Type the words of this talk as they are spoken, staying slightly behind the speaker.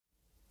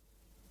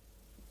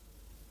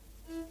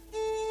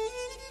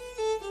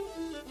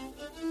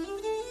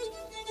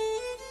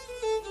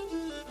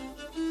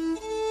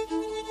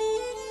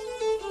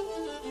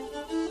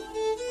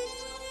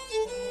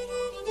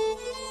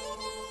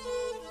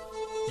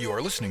You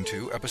are listening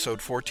to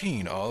episode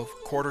 14 of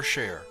Quarter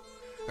Share,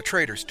 a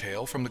trader's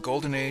tale from the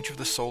golden age of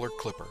the solar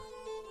clipper.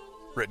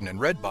 Written and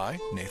read by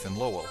Nathan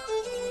Lowell.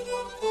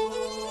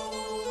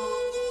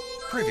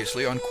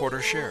 Previously on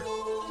Quarter Share.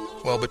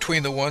 Well,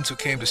 between the ones who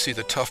came to see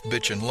the tough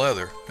bitch in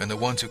leather and the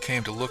ones who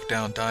came to look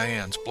down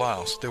Diane's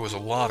blouse, there was a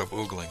lot of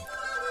oogling.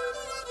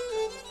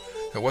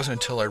 It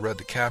wasn't until I read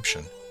the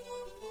caption,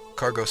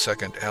 Cargo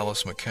Second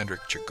Alice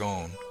McKendrick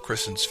Chagone,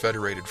 christens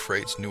Federated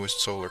Freight's newest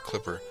solar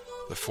clipper,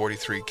 the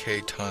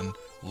 43K ton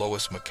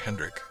Lois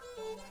McKendrick,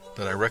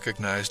 that I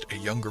recognized a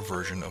younger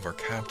version of our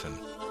captain.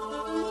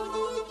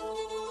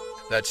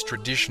 That's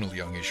traditional,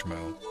 young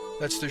Ishmael.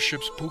 That's the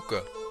ship's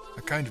puka,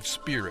 a kind of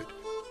spirit.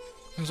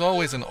 There's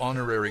always an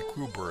honorary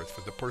crew berth for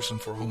the person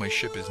for whom a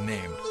ship is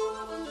named.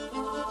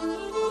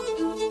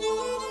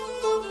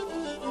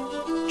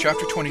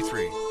 Chapter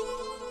 23,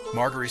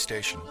 Margery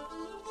Station,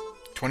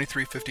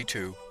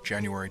 2352,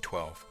 January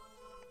 12.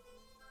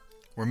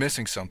 We're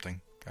missing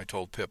something, I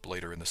told Pip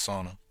later in the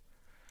sauna.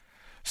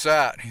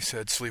 Sat, he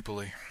said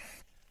sleepily.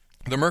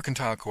 The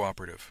Mercantile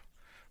Cooperative.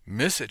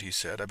 Miss it, he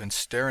said. I've been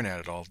staring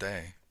at it all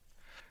day.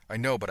 I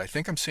know, but I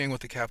think I'm seeing what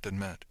the captain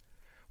meant.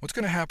 What's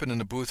going to happen in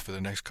the booth for the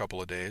next couple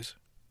of days?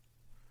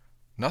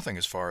 Nothing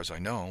as far as I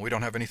know. We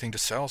don't have anything to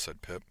sell,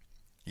 said Pip.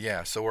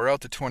 Yeah, so we're out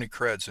to 20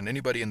 creds, and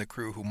anybody in the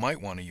crew who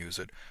might want to use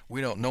it,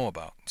 we don't know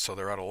about, so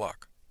they're out of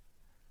luck.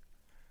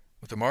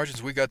 With the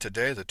margins we got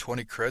today, the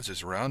 20 creds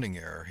is rounding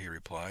error, he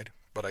replied,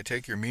 but I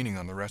take your meaning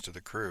on the rest of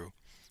the crew.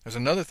 There's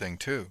another thing,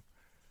 too.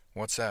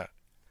 What's that?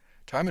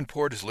 Time in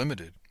port is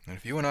limited, and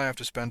if you and I have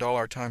to spend all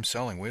our time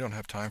selling, we don't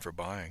have time for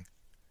buying.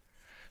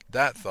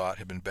 That thought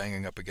had been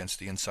banging up against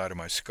the inside of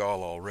my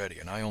skull already,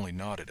 and I only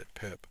nodded at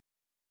Pip.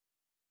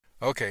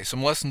 Okay,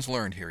 some lessons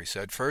learned here, he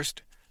said.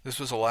 First, this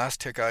was a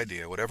last-tick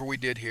idea. Whatever we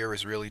did here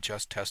is really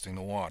just testing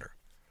the water.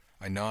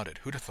 I nodded.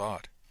 Who'd have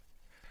thought?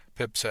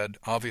 Pip said,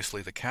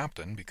 obviously the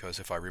captain, because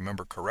if I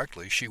remember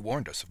correctly, she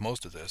warned us of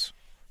most of this.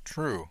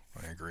 True,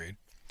 I agreed.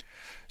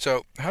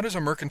 So, how does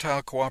a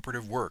mercantile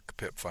cooperative work?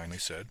 Pip finally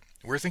said.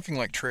 We're thinking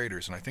like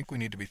traders, and I think we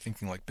need to be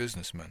thinking like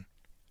businessmen.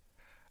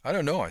 I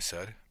don't know, I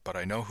said, but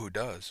I know who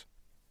does.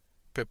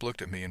 Pip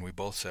looked at me, and we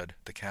both said,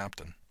 the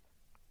captain.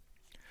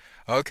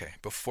 Okay,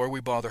 before we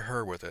bother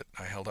her with it,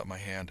 I held up my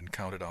hand and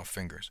counted off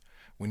fingers.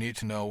 We need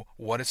to know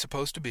what it's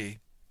supposed to be,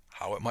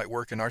 how it might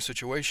work in our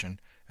situation,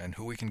 and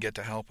who we can get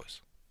to help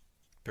us.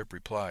 Pip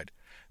replied,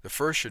 the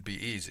first should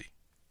be easy.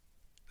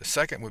 The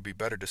second would be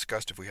better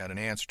discussed if we had an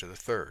answer to the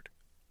third.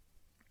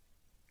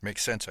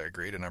 Makes sense, I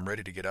agreed, and I'm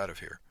ready to get out of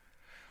here.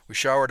 We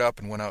showered up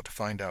and went out to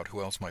find out who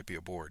else might be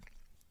aboard.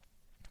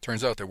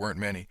 Turns out there weren't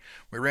many.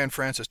 We ran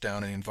Francis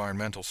down in the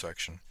environmental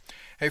section.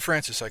 Hey,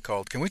 Francis, I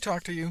called. Can we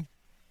talk to you?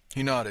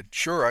 He nodded.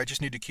 Sure, I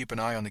just need to keep an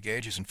eye on the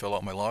gauges and fill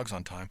out my logs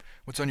on time.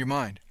 What's on your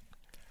mind?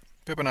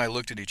 Pip and I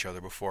looked at each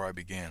other before I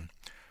began.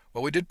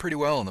 Well, we did pretty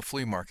well in the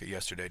flea market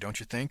yesterday, don't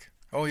you think?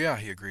 Oh, yeah,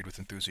 he agreed with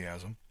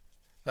enthusiasm.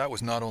 That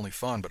was not only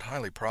fun, but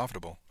highly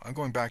profitable. I'm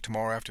going back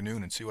tomorrow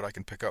afternoon and see what I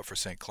can pick up for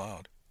St.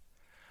 Cloud.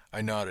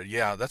 I nodded.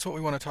 Yeah, that's what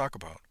we want to talk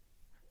about.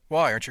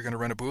 Why, aren't you going to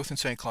rent a booth in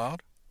St.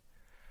 Cloud?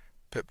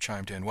 Pip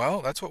chimed in.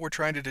 Well, that's what we're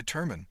trying to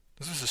determine.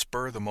 This is a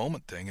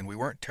spur-of-the-moment thing, and we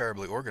weren't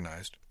terribly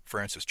organized.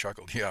 Francis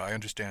chuckled. Yeah, I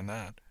understand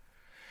that.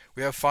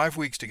 We have 5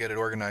 weeks to get it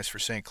organized for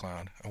St.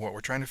 Cloud, and what we're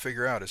trying to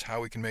figure out is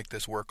how we can make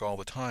this work all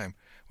the time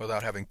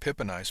without having Pip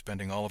and I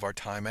spending all of our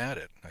time at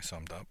it, I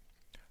summed up.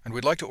 And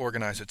we'd like to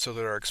organize it so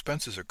that our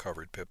expenses are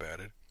covered, Pip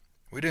added.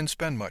 We didn't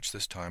spend much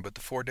this time, but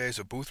the 4 days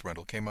of booth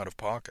rental came out of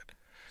pocket.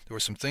 There were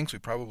some things we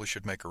probably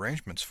should make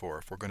arrangements for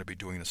if we're going to be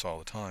doing this all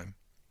the time.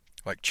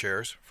 Like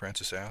chairs?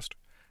 Francis asked.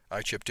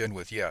 I chipped in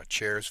with, yeah,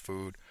 chairs,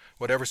 food,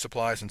 whatever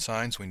supplies and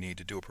signs we need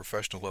to do a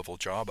professional-level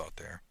job out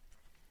there.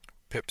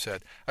 Pip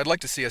said, I'd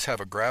like to see us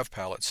have a grav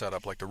pallet set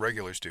up like the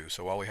regulars do,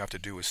 so all we have to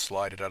do is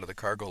slide it out of the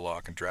cargo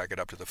lock and drag it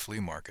up to the flea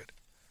market.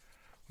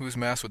 Whose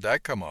mass would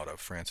that come out of?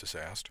 Francis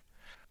asked.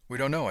 We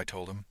don't know, I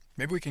told him.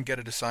 Maybe we can get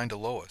it assigned to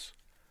Lois.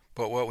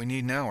 But what we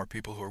need now are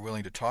people who are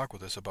willing to talk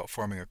with us about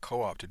forming a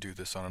co-op to do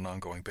this on an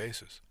ongoing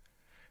basis.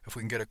 If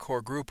we can get a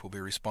core group who'll be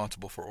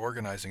responsible for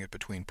organizing it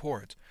between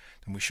ports,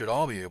 then we should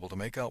all be able to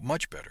make out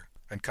much better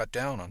and cut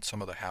down on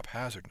some of the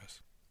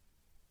haphazardness.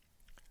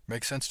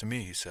 Makes sense to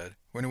me, he said.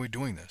 When are we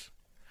doing this?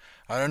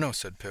 I don't know,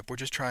 said Pip. We're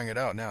just trying it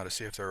out now to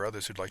see if there are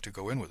others who'd like to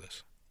go in with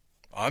us.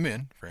 I'm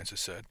in,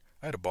 Francis said.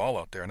 I had a ball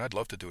out there, and I'd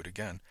love to do it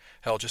again.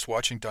 Hell, just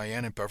watching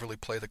Diane and Beverly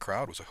play the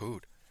crowd was a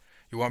hoot.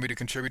 You want me to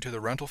contribute to the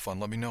rental fund,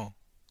 let me know.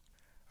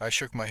 I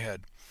shook my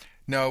head.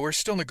 No, we're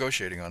still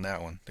negotiating on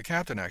that one. The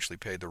captain actually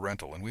paid the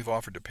rental, and we've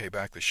offered to pay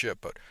back the ship,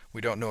 but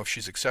we don't know if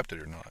she's accepted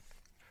or not.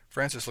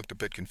 Francis looked a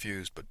bit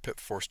confused, but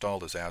Pip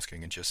forestalled his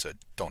asking and just said,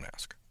 Don't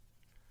ask.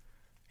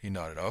 He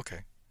nodded. Okay.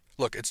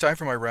 Look, it's time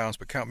for my rounds,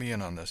 but count me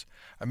in on this.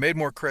 I made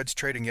more creds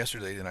trading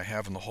yesterday than I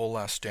have in the whole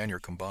last Stanier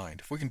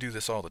combined. If we can do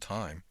this all the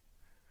time.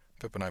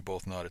 Pip and I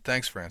both nodded.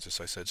 Thanks,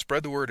 Francis, I said.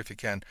 Spread the word if you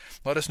can.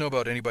 Let us know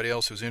about anybody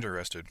else who's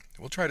interested.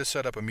 We'll try to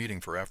set up a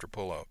meeting for after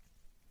pullout.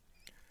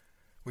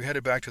 We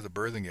headed back to the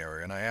berthing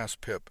area, and I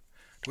asked Pip,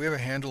 do we have a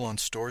handle on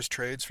stores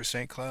trades for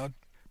St. Cloud?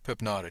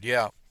 Pip nodded.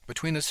 Yeah,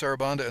 Between the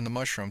Sarabanda and the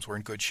mushrooms, we're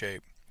in good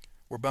shape.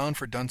 We're bound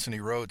for Dunsany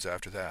Roads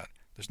after that.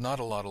 There's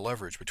not a lot of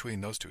leverage between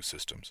those two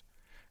systems.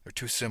 They're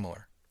too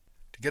similar.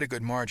 To get a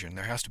good margin,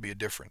 there has to be a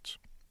difference.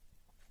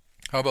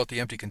 How about the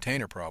empty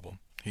container problem?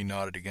 He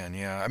nodded again.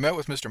 Yeah, I met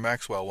with Mr.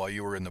 Maxwell while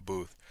you were in the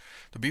booth.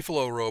 The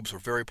beefalo robes were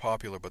very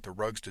popular, but the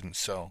rugs didn't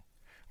sell.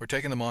 We're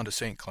taking them on to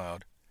St.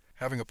 Cloud.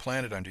 Having a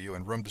planet under you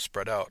and room to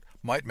spread out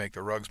might make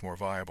the rugs more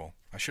viable.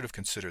 I should have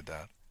considered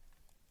that.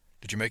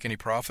 Did you make any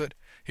profit?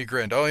 He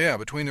grinned. Oh yeah,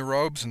 between the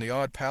robes and the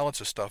odd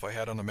pallets of stuff I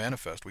had on the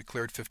manifest, we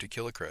cleared 50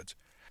 kilocreds.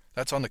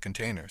 That's on the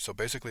container, so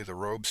basically the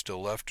robes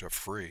still left are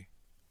free.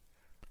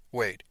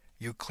 Wait,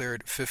 you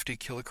cleared 50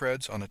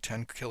 kilocreds on a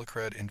 10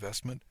 kilocred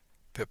investment?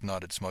 Pip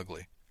nodded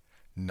smugly.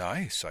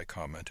 Nice, I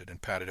commented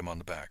and patted him on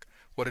the back.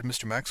 What did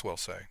Mr. Maxwell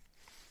say?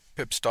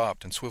 Pip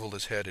stopped and swiveled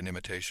his head in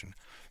imitation.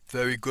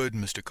 Very good,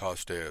 Mr.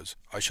 Carstairs.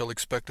 I shall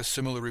expect a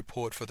similar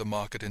report for the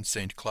market in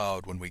St.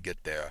 Cloud when we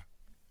get there.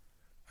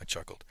 I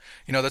chuckled.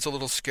 You know, that's a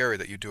little scary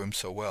that you do him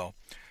so well.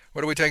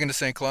 What are we taking to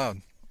St.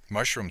 Cloud?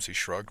 Mushrooms, he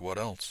shrugged. What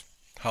else?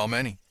 How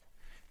many?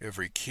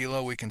 Every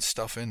kilo we can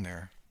stuff in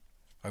there.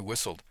 I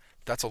whistled.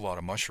 That's a lot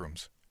of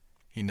mushrooms.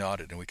 He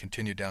nodded, and we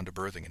continued down to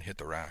berthing and hit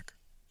the rack.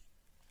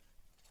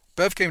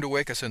 Bev came to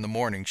wake us in the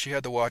morning. She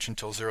had the watch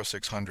until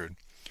 0600.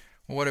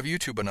 Well, what have you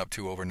two been up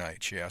to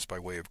overnight? She asked by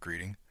way of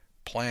greeting.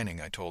 Planning,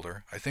 I told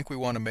her. I think we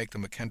want to make the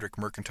McKendrick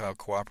Mercantile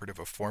Cooperative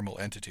a formal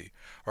entity,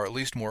 or at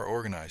least more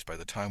organized by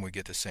the time we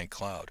get to St.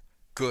 Cloud.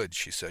 Good,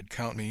 she said.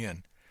 Count me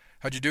in.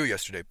 How'd you do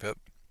yesterday, Pip?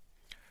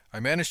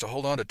 I managed to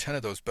hold on to 10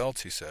 of those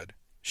belts, he said.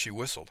 She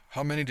whistled.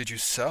 How many did you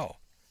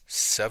sell?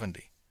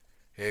 70.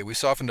 Hey, we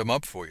softened them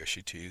up for you,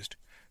 she teased.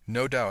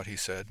 No doubt, he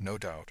said, no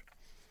doubt.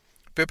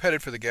 Pip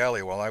headed for the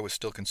galley while I was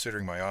still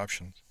considering my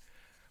options.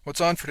 What's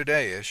on for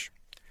today, Ish?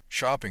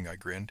 Shopping, I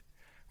grinned.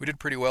 We did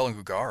pretty well in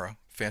Gugara.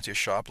 Fancy a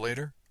shop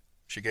later?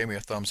 She gave me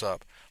a thumbs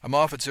up. I'm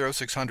off at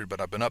 0600,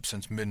 but I've been up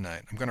since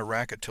midnight. I'm going to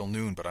rack it till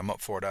noon, but I'm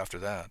up for it after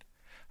that.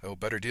 Oh,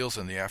 better deals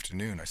in the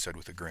afternoon, I said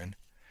with a grin.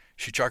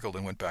 She chuckled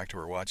and went back to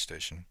her watch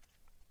station.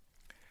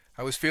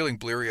 I was feeling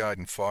bleary-eyed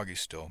and foggy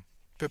still.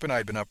 Pip and I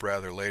had been up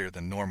rather later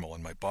than normal,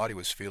 and my body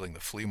was feeling the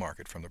flea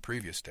market from the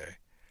previous day.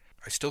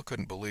 I still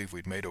couldn't believe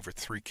we'd made over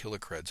 3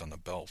 kilocreds on the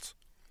belts.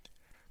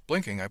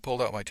 Blinking, I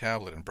pulled out my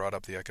tablet and brought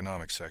up the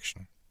economics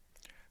section.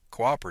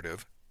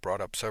 Cooperative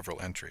brought up several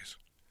entries.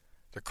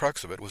 The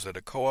crux of it was that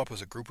a co-op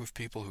was a group of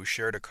people who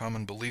shared a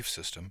common belief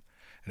system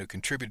and who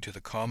contributed to the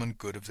common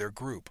good of their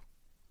group.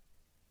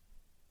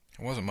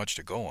 There wasn't much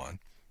to go on,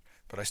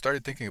 but I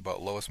started thinking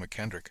about Lois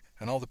McKendrick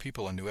and all the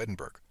people in New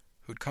Edinburgh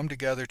who'd come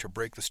together to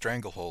break the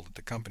stranglehold that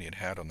the company had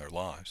had on their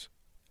lives.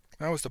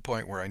 That was the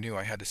point where I knew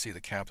I had to see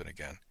the captain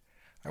again.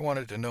 I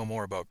wanted to know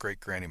more about Great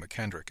Granny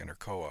McKendrick and her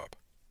co-op.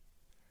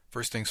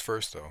 First things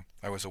first, though.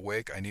 I was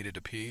awake, I needed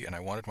to pee, and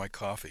I wanted my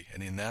coffee,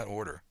 and in that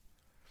order.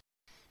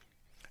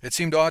 It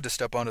seemed odd to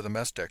step onto the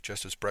mess deck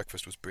just as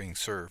breakfast was being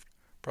served,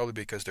 probably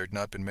because there had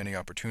not been many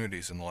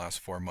opportunities in the last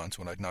 4 months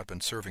when I'd not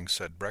been serving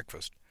said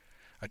breakfast.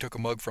 I took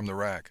a mug from the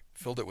rack,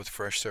 filled it with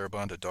fresh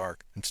Sarabanda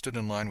dark, and stood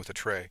in line with a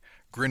tray,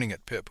 grinning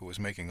at Pip, who was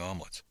making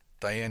omelets.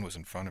 Diane was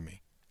in front of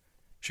me.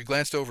 She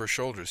glanced over her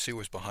shoulder to see what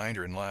was behind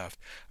her and laughed.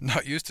 I'm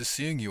not used to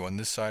seeing you on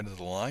this side of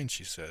the line,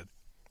 she said.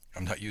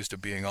 I'm not used to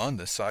being on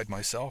this side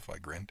myself, I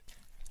grinned.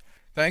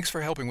 Thanks for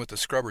helping with the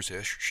scrubbers,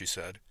 Ish, she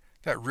said.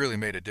 That really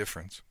made a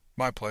difference.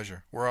 My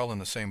pleasure. We're all in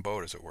the same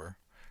boat, as it were.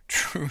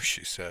 True,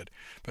 she said,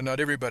 but not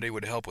everybody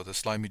would help with a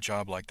slimy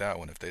job like that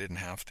one if they didn't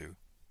have to.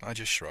 I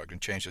just shrugged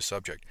and changed the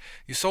subject.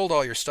 You sold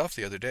all your stuff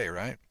the other day,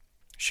 right?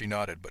 She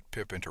nodded, but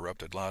Pip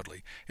interrupted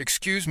loudly.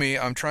 Excuse me,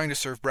 I'm trying to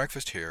serve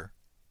breakfast here.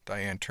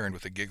 Diane turned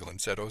with a giggle and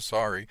said, Oh,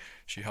 sorry.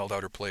 She held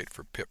out her plate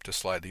for Pip to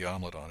slide the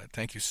omelet on it.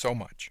 Thank you so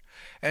much.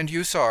 And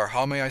you, sir,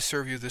 how may I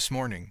serve you this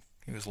morning?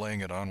 He was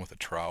laying it on with a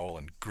trowel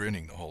and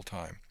grinning the whole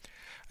time.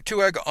 A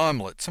 2-egg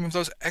omelet, some of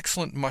those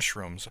excellent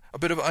mushrooms, a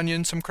bit of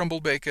onion, some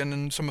crumbled bacon,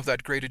 and some of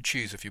that grated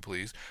cheese, if you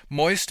please.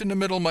 Moist in the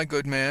middle, my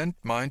good man.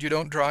 Mind you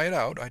don't dry it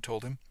out, I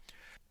told him.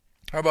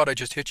 How about I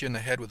just hit you in the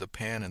head with a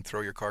pan and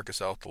throw your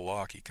carcass out the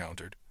lock, he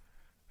countered.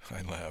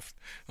 I laughed.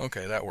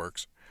 Okay, that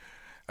works.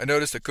 I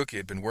noticed that Cookie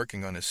had been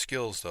working on his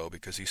skills, though,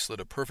 because he slid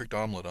a perfect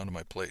omelet onto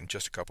my plate in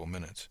just a couple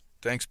minutes.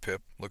 Thanks,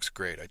 Pip. Looks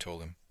great, I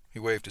told him. He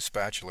waved his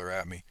spatula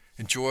at me.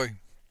 Enjoy.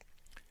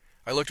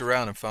 I looked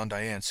around and found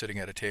Diane sitting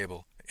at a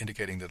table,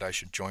 indicating that I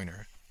should join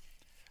her.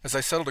 As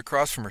I settled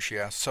across from her, she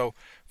asked, So,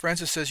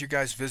 Francis says you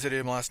guys visited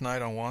him last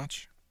night on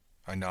watch?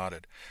 I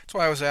nodded. That's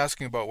why I was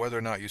asking about whether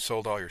or not you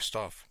sold all your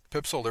stuff.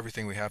 Pip sold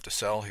everything we have to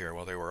sell here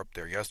while they were up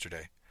there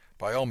yesterday.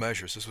 By all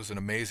measures, this was an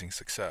amazing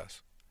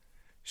success.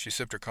 She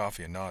sipped her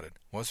coffee and nodded.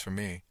 Was for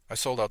me. I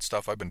sold out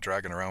stuff I've been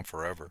dragging around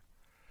forever.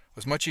 It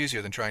was much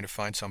easier than trying to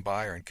find some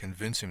buyer and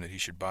convince him that he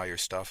should buy your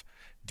stuff,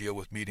 deal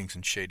with meetings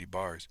in shady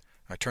bars.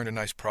 I turned a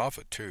nice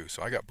profit, too,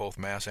 so I got both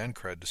mass and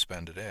cred to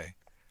spend today.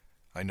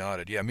 I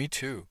nodded. Yeah, me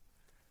too.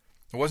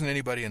 There wasn't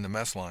anybody in the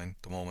mess line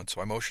at the moment,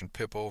 so I motioned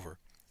Pip over.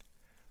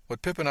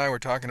 What Pip and I were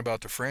talking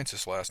about to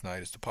Francis last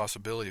night is the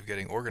possibility of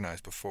getting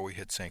organized before we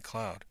hit St.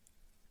 Cloud.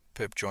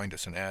 Pip joined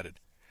us and added,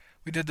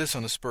 We did this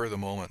on the spur of the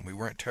moment. We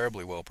weren't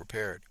terribly well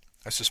prepared.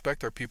 I suspect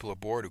there are people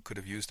aboard who could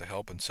have used the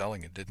help in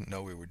selling it didn't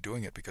know we were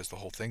doing it because the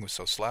whole thing was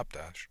so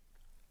slapdash.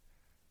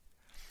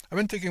 I've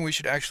been thinking we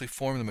should actually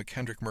form the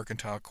McKendrick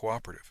Mercantile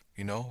Cooperative,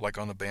 like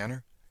on the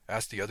banner.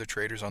 Ask the other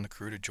traders on the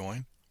crew to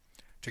join.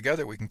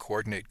 Together we can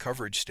coordinate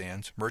coverage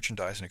stands,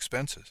 merchandise, and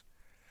expenses.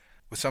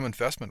 With some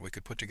investment, we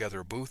could put together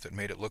a booth that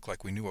made it look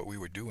like we knew what we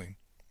were doing.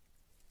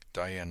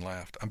 Diane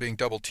laughed. I'm being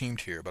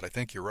double-teamed here, but I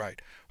think you're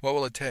right. What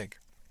will it take?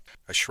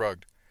 I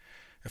shrugged.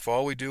 If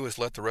all we do is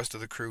let the rest of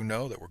the crew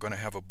know that we're going to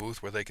have a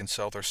booth where they can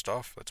sell their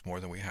stuff, that's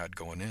more than we had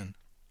going in.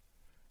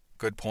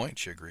 Good point,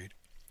 she agreed.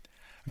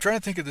 I'm trying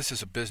to think of this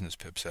as a business,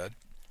 Pip said.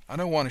 I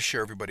don't want to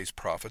share everybody's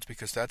profits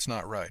because that's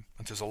not right,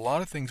 but there's a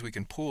lot of things we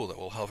can pool that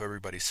will help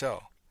everybody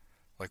sell.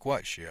 Like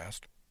what? She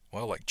asked.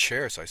 Well, like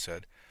chairs, I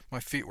said. My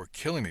feet were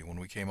killing me when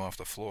we came off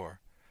the floor.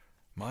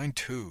 Mine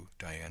too,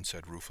 Diane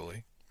said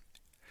ruefully.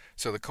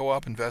 So the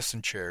co-op invests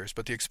in chairs,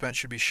 but the expense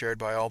should be shared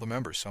by all the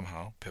members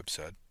somehow, Pip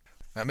said.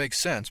 That makes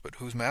sense, but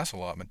whose mass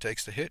allotment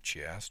takes the hit,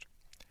 she asked.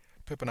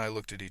 Pip and I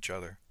looked at each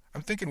other.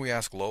 I'm thinking we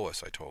ask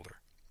Lois, I told her.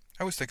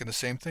 I was thinking the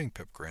same thing,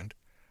 Pip grinned.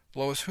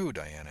 Lois who?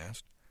 Diane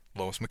asked.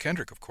 Lois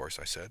McKendrick, of course,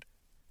 I said.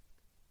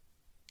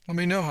 Let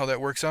me know how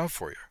that works out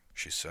for you,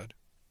 she said.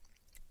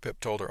 Pip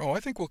told her, I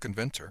think we'll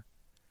convince her.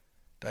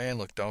 Diane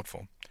looked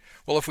doubtful.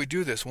 Well, if we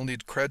do this, we'll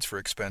need creds for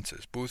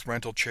expenses. Booth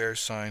rental, chairs,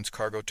 signs,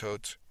 cargo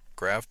totes.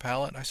 Grav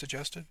pallet, I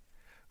suggested.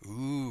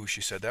 Ooh,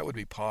 she said, that would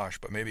be posh,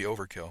 but maybe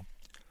overkill.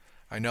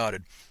 I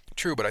nodded.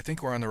 True, but I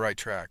think we're on the right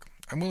track.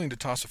 I'm willing to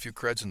toss a few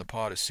creds in the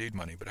pot as seed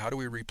money, but how do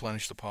we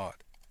replenish the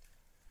pot?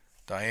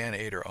 Diane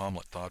ate her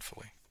omelet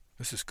thoughtfully.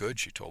 This is good,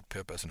 she told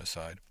Pip as an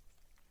aside.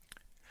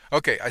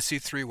 Okay, I see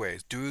 3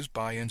 ways, dues,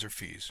 buy-ins, or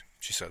fees,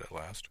 she said at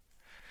last.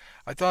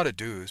 I thought of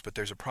dues, but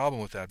there's a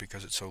problem with that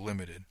because it's so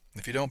limited.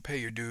 If you don't pay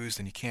your dues,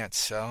 then you can't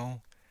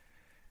sell.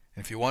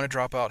 And if you want to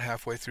drop out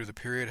halfway through the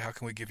period, how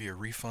can we give you a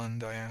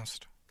refund, I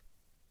asked.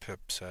 Pip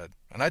said,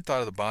 and I'd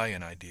thought of the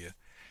buy-in idea.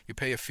 You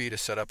pay a fee to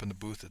set up in the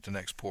booth at the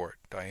next port.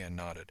 Diane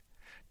nodded.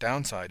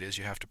 Downside is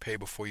you have to pay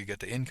before you get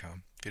the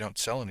income. If you don't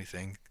sell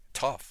anything,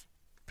 tough,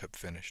 Pip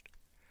finished.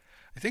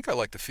 I think I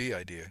like the fee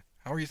idea.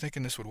 How are you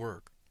thinking this would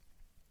work?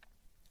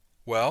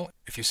 Well,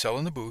 if you sell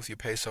in the booth, you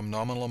pay some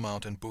nominal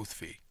amount in booth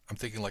fee. I'm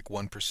thinking like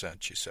 1%,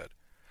 she said.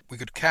 We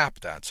could cap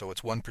that so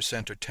it's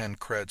 1% or 10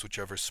 creds,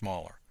 whichever's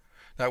smaller.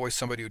 That way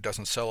somebody who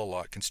doesn't sell a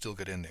lot can still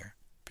get in there.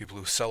 People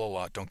who sell a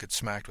lot don't get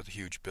smacked with a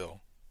huge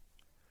bill.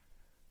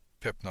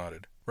 Pip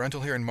nodded.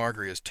 Rental here in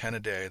Margery is 10 a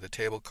day. The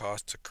table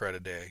costs a cred a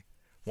day.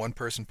 One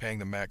person paying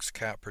the max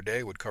cap per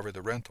day would cover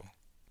the rental.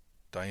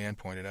 Diane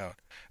pointed out,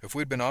 if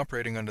we'd been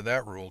operating under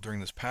that rule during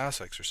this pass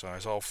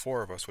exercise, all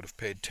 4 of us would have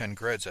paid 10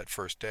 creds that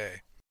first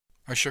day.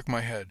 I shook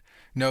my head.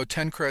 No,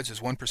 10 creds is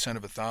 1%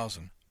 of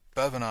 1,000.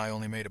 Bev and I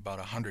only made about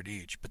 100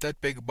 each, but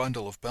that big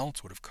bundle of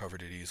belts would have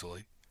covered it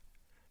easily.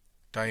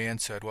 Diane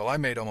said, well, I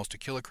made almost a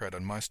kilocred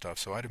on my stuff,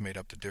 so I'd have made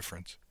up the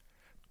difference.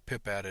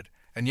 Pip added,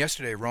 and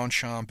yesterday Ron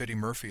Sham, Biddy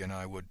Murphy, and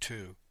I would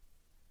too.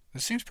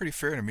 This seems pretty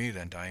fair to me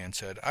then, Diane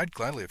said. I'd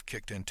gladly have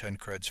kicked in 10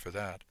 creds for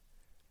that.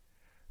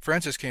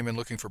 Francis came in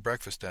looking for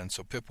breakfast then,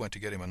 so Pip went to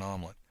get him an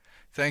omelet.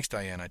 Thanks,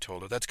 Diane, I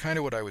told her. That's kind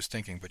of what I was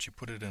thinking, but you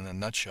put it in a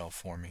nutshell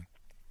for me.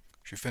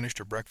 She finished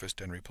her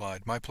breakfast and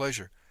replied, my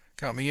pleasure.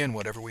 Count me in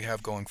whatever we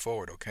have going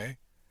forward, okay?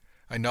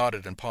 I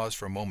nodded and paused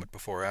for a moment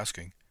before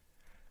asking,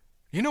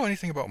 you know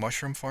anything about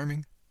mushroom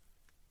farming?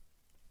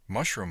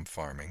 Mushroom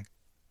farming?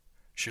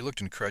 She looked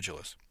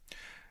incredulous.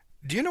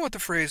 Do you know what the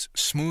phrase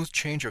smooth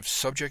change of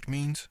subject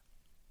means?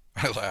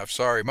 I laughed.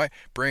 Sorry, my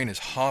brain is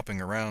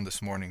hopping around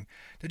this morning.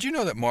 Did you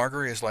know that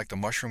Margery is like the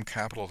mushroom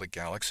capital of the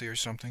galaxy or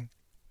something?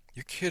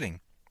 You're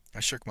kidding. I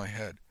shook my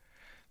head.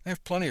 They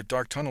have plenty of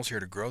dark tunnels here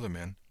to grow them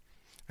in.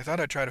 I thought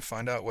I'd try to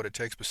find out what it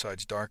takes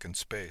besides dark and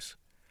space.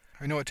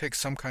 I know it takes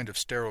some kind of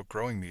sterile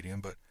growing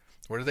medium, but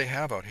what do they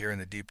have out here in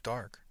the deep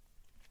dark?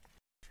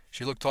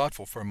 She looked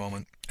thoughtful for a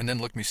moment, and then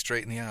looked me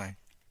straight in the eye.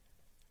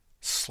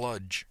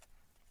 Sludge.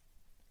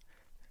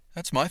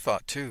 That's my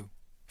thought, too.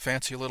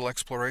 Fancy a little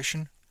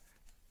exploration?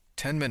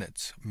 10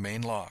 minutes,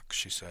 main lock,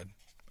 she said.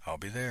 I'll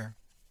be there.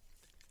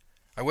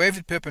 I waved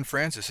at Pip and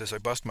Francis as I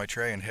bussed my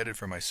tray and headed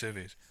for my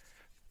civvies.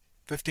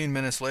 15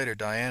 minutes later,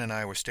 Diane and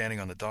I were standing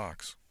on the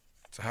docks.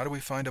 So how do we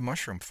find a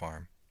mushroom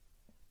farm?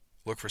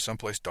 Look for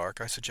someplace dark,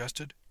 I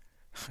suggested.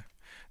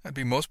 That'd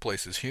be most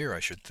places here,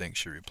 I should think,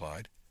 she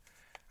replied.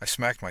 I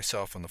smacked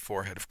myself on the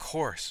forehead. Of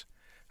course.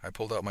 I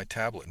pulled out my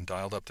tablet and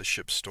dialed up the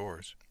ship's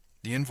stores.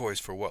 The invoice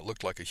for what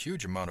looked like a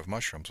huge amount of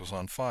mushrooms was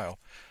on file,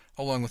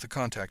 along with the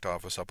contact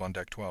office up on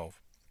deck 12.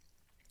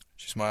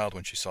 She smiled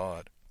when she saw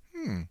it.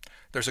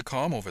 There's a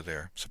comm over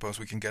there. Suppose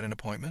we can get an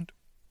appointment?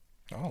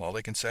 Oh, all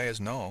they can say is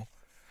no.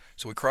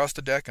 So we crossed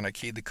the deck and I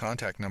keyed the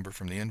contact number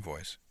from the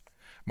invoice.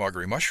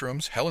 Margery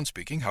Mushrooms, Helen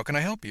speaking. How can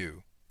I help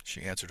you?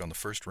 She answered on the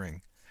first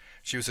ring.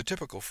 She was a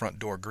typical front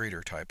door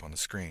greeter type on the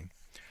screen.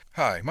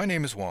 Hi, my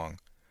name is Wong.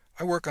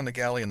 I work on the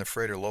galley in the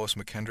freighter Lois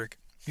McKendrick.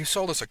 You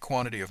sold us a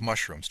quantity of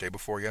mushrooms day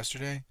before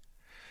yesterday?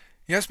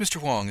 Yes,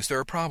 Mr. Wong, is there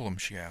a problem?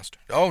 She asked.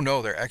 Oh,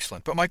 no, they're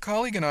excellent, but my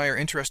colleague and I are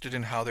interested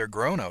in how they're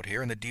grown out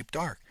here in the deep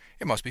dark.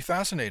 It must be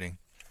fascinating.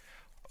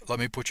 Let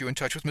me put you in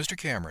touch with Mr.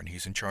 Cameron.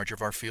 He's in charge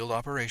of our field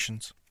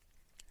operations."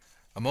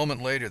 A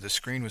moment later, the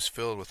screen was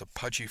filled with a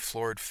pudgy,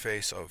 florid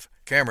face of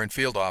Cameron,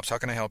 Field Ops. How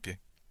can I help you?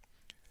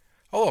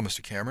 "Hello,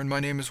 Mr. Cameron. My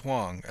name is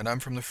Wong, and I'm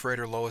from the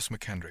freighter Lois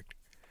McKendrick.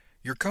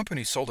 Your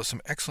company sold us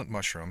some excellent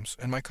mushrooms,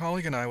 and my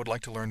colleague and I would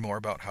like to learn more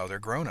about how they're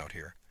grown out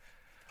here."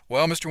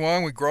 "Well, Mr.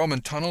 Wong, we grow them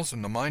in tunnels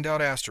and to mine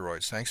out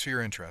asteroids. Thanks for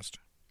your interest."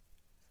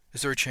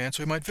 "Is there a chance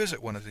we might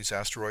visit one of these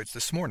asteroids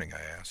this morning?"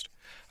 I asked.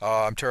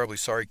 "I'm terribly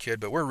sorry, kid,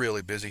 but we're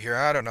really busy here.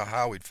 I don't know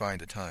how we'd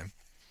find the time."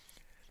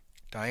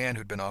 Diane,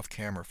 who'd been off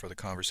camera for the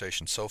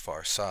conversation so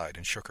far, sighed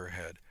and shook her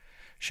head.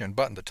 She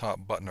unbuttoned the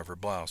top button of her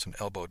blouse and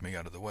elbowed me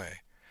out of the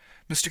way.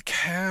 "Mr.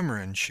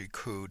 Cameron," she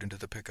cooed into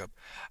the pickup,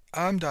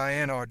 "I'm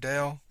Diane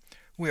Ardell.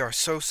 We are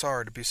so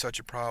sorry to be such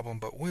a problem,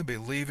 but we'll be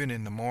leaving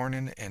in the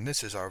morning, and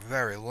this is our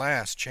very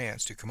last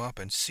chance to come up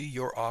and see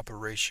your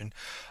operation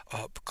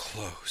up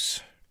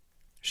close."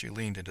 She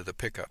leaned into the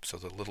pickup so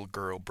the little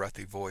girl,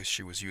 breathy voice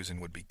she was using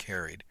would be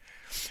carried.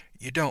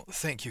 "You don't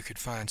think you could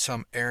find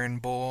some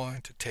errand boy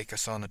to take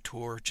us on a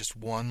tour of just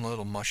one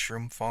little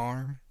mushroom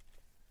farm?"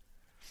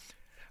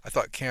 I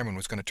thought Cameron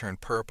was going to turn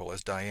purple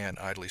as Diane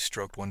idly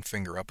stroked one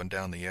finger up and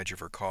down the edge of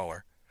her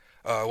collar.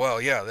 Well,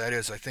 yeah, that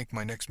is, I think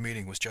my next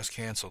meeting was just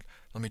canceled.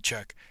 Let me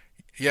check.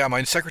 Yeah,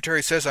 my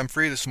secretary says I'm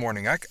free this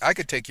morning. I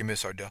could take you,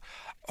 Miss Ardell."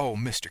 "Oh,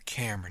 Mr.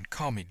 Cameron,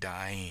 call me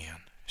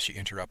Diane," she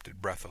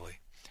interrupted breathily.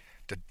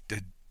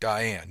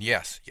 Diane,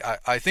 yes.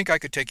 I think I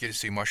could take you to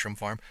see Mushroom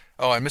Farm.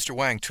 Oh, and Mr.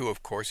 Wang, too,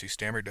 of course," he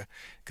stammered.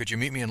 "Could you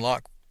meet me in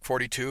Lock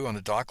 42 on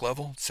the dock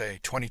level? Say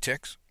 20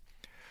 ticks?"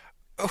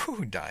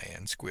 "Oh,"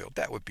 Diane squealed,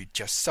 "that would be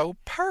just so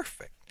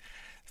perfect.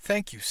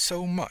 Thank you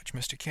so much,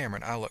 Mr.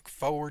 Cameron. I look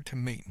forward to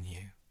meeting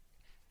you."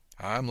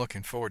 "I'm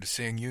looking forward to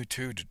seeing you,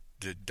 too,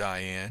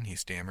 Diane," he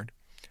stammered.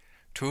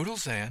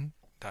 "Toodles, then,"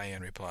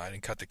 Diane replied,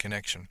 and cut the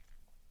connection.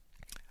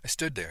 I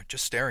stood there,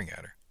 just staring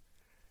at her.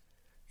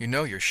 "You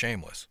know you're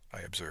shameless," I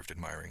observed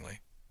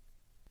admiringly.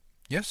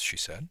 "Yes," she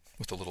said,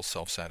 with a little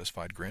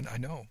self-satisfied grin, "I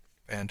know,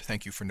 and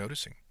thank you for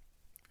noticing."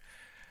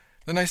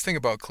 "The nice thing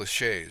about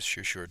clichés,"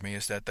 she assured me,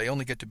 "is that they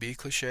only get to be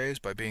clichés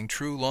by being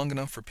true long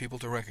enough for people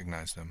to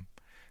recognize them.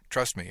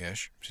 Trust me,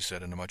 Ish," she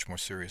said in a much more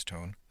serious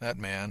tone, "that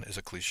man is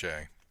a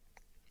cliché."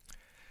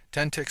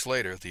 10 ticks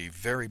later, the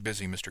very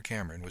busy Mr.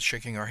 Cameron was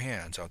shaking our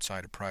hands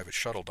outside a private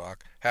shuttle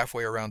dock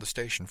halfway around the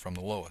station from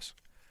the Lois.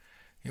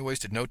 He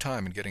wasted no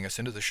time in getting us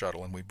into the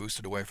shuttle, and we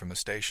boosted away from the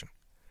station.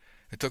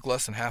 It took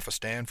less than half a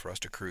stand for us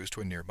to cruise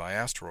to a nearby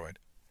asteroid.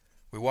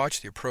 We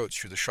watched the approach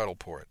through the shuttle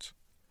ports.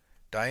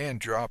 Diane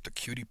dropped the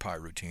cutie pie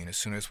routine as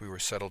soon as we were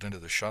settled into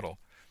the shuttle.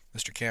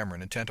 Mr.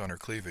 Cameron, intent on her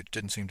cleavage,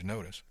 didn't seem to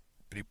notice,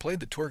 but he played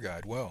the tour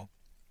guide well.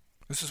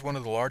 "This is one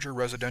of the larger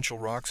residential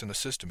rocks in the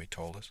system," he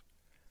told us.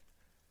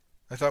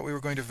 "I thought we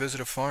were going to visit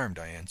a farm,"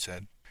 Diane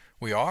said.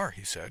 "We are,"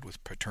 he said with a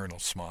paternal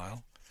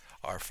smile.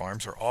 "Our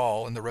farms are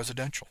all in the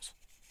residentials."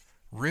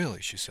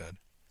 "Really?" she said.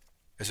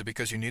 "Is it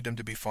because you need them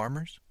to be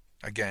farmers?"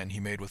 Again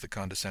he made with a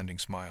condescending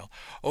smile.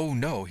 "Oh,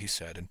 no," he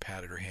said, and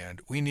patted her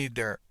hand. "We need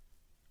their—"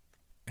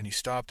 And he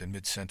stopped in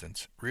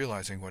mid-sentence,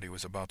 realizing what he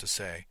was about to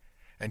say,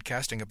 and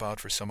casting about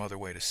for some other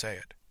way to say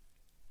it.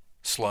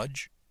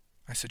 "Sludge?"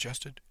 I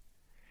suggested.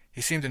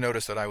 He seemed to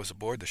notice that I was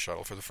aboard the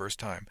shuttle for the first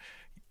time.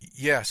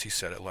 "Yes," he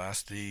said at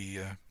last,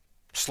 "the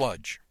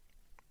sludge."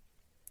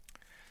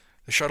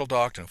 The shuttle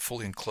docked in a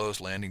fully enclosed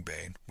landing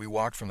bay, and we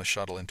walked from the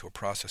shuttle into a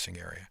processing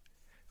area.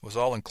 It was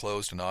all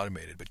enclosed and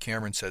automated, but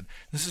Cameron said,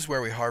 "This is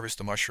where we harvest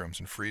the mushrooms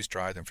and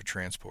freeze-dry them for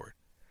transport.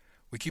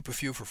 We keep a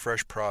few for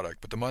fresh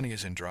product, but the money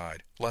is in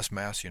dried. Less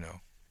mass, you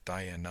know."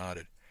 Diane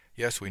nodded.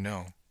 "Yes, we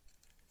know."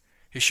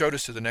 He showed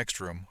us to the next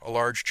room, a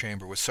large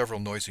chamber with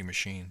several noisy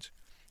machines.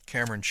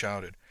 Cameron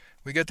shouted,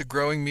 "We get the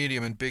growing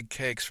medium in big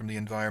cakes from the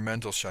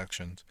environmental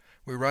sections.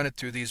 We run it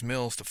through these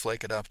mills to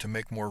flake it up to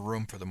make more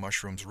room for the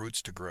mushroom's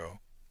roots to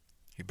grow."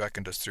 He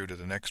beckoned us through to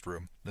the next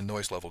room. The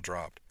noise level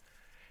dropped.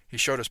 He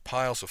showed us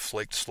piles of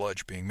flaked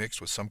sludge being mixed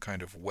with some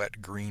kind of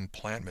wet green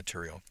plant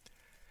material.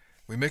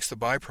 "We mix the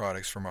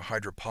byproducts from our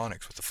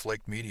hydroponics with the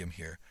flaked medium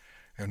here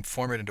and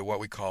form it into what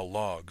we call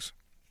logs."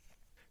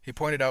 He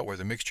pointed out where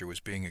the mixture was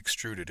being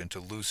extruded into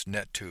loose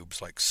net tubes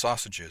like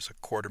sausages a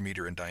quarter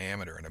meter in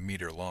diameter and a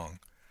meter long.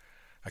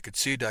 I could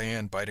see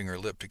Diane biting her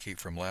lip to keep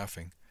from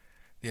laughing.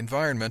 The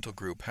environmental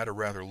group had a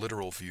rather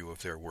literal view of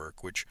their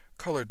work, which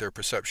colored their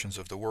perceptions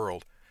of the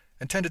world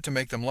and tended to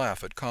make them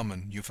laugh at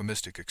common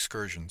euphemistic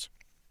excursions.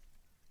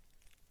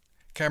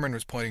 Cameron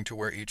was pointing to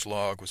where each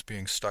log was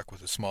being stuck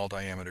with a small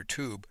diameter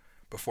tube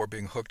before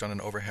being hooked on an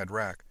overhead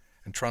rack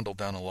and trundled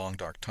down a long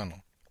dark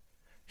tunnel.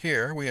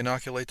 "Here we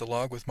inoculate the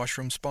log with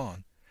mushroom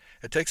spawn.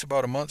 It takes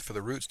about a month for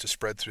the roots to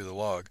spread through the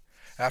log.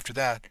 After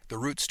that, the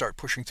roots start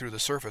pushing through the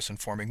surface and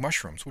forming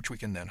mushrooms, which we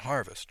can then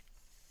harvest."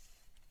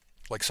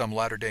 Like some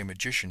latter-day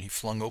magician, he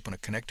flung open a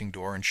connecting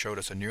door and showed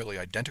us a nearly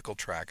identical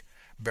track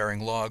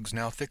bearing logs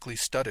now thickly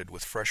studded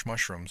with fresh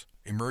mushrooms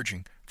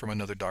emerging from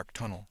another dark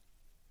tunnel.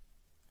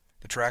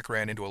 The track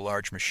ran into a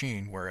large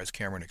machine where, as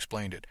Cameron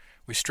explained it,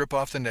 we strip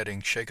off the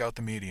netting, shake out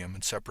the medium,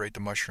 and separate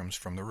the mushrooms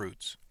from the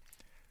roots.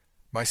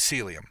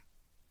 "Mycelium,"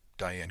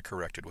 Diane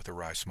corrected with a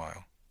wry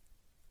smile.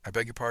 I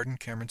beg your pardon,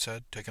 Cameron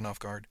said, taken off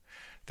guard.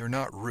 They're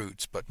not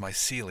roots, but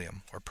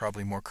mycelium, or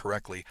probably more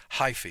correctly,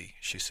 hyphae,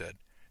 she said.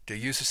 Do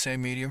you use the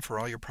same medium for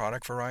all your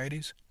product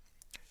varieties?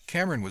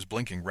 Cameron was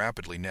blinking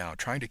rapidly now,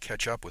 trying to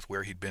catch up with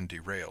where he'd been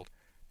derailed.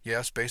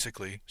 Yes,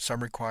 basically,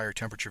 some require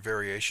temperature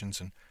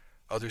variations and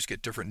others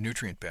get different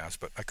nutrient baths,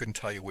 but I couldn't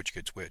tell you which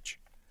gets which.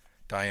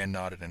 Diane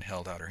nodded and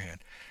held out her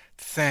hand.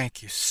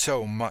 Thank you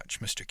so much,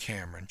 Mr.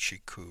 Cameron,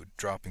 she cooed,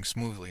 dropping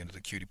smoothly into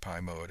the cutie pie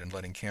mode and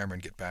letting Cameron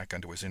get back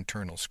onto his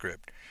internal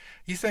script.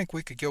 You think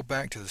we could go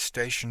back to the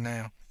station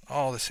now?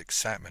 All this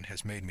excitement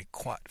has made me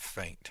quite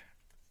faint.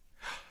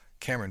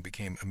 Cameron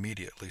became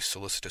immediately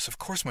solicitous. Of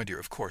course, my dear,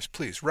 of course.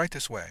 Please, right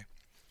this way.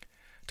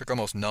 It took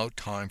almost no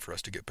time for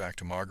us to get back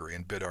to Marguerite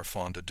and bid our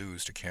fond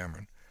adieus to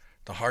Cameron.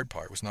 The hard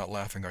part was not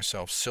laughing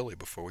ourselves silly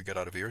before we got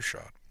out of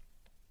earshot.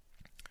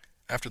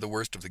 After the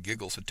worst of the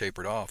giggles had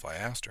tapered off, I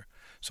asked her,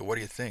 So what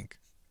do you think?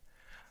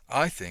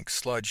 I think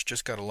sludge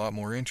just got a lot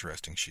more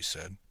interesting, she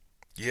said.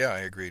 Yeah, I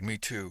agreed, me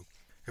too.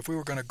 If we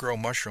were going to grow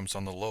mushrooms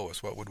on the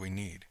lowest, what would we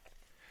need?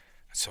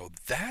 So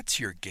that's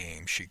your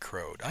game, she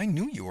crowed. I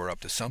knew you were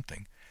up to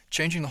something.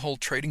 Changing the whole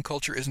trading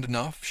culture isn't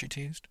enough, she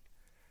teased.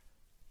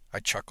 I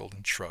chuckled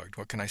and shrugged.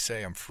 What can I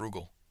say? I'm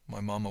frugal. My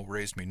mama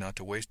raised me not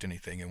to waste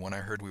anything, and when I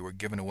heard we were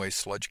giving away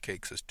sludge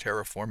cakes as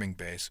terraforming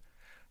base,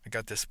 I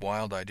got this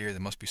wild idea there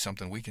must be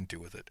something we can do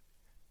with it.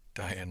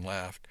 Diane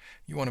laughed.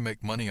 You want to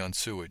make money on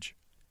sewage.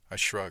 I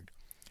shrugged.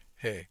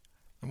 Hey,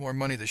 the more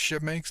money the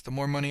ship makes, the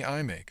more money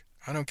I make.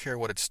 I don't care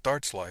what it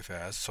starts life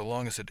as, so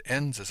long as it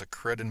ends as a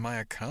credit in my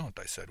account,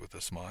 I said with a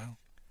smile.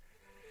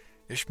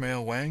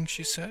 Ishmael Wang,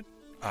 she said,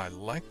 I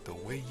like the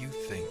way you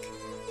think.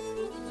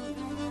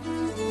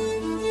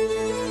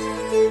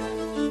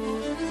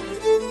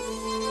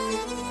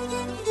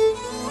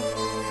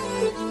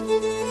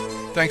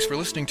 Thanks for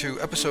listening to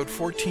episode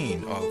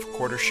 14 of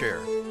Quarter Share,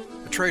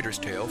 a trader's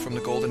tale from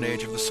the golden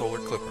age of the solar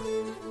clipper.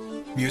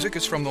 Music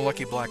is from The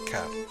Lucky Black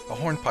Cat, a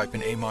hornpipe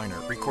in A minor,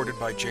 recorded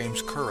by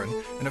James Curran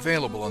and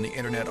available on the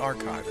Internet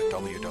Archive at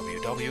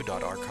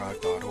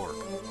www.archive.org.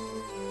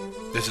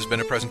 This has been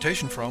a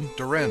presentation from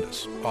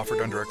Durandus,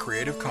 offered under a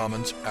Creative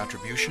Commons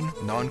Attribution,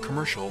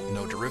 Non-Commercial,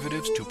 No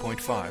Derivatives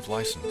 2.5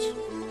 license.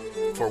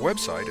 For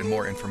website and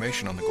more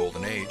information on the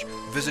Golden Age,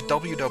 visit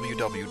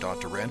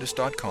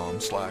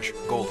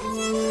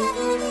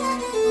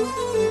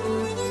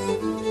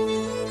www.durandus.com/golden.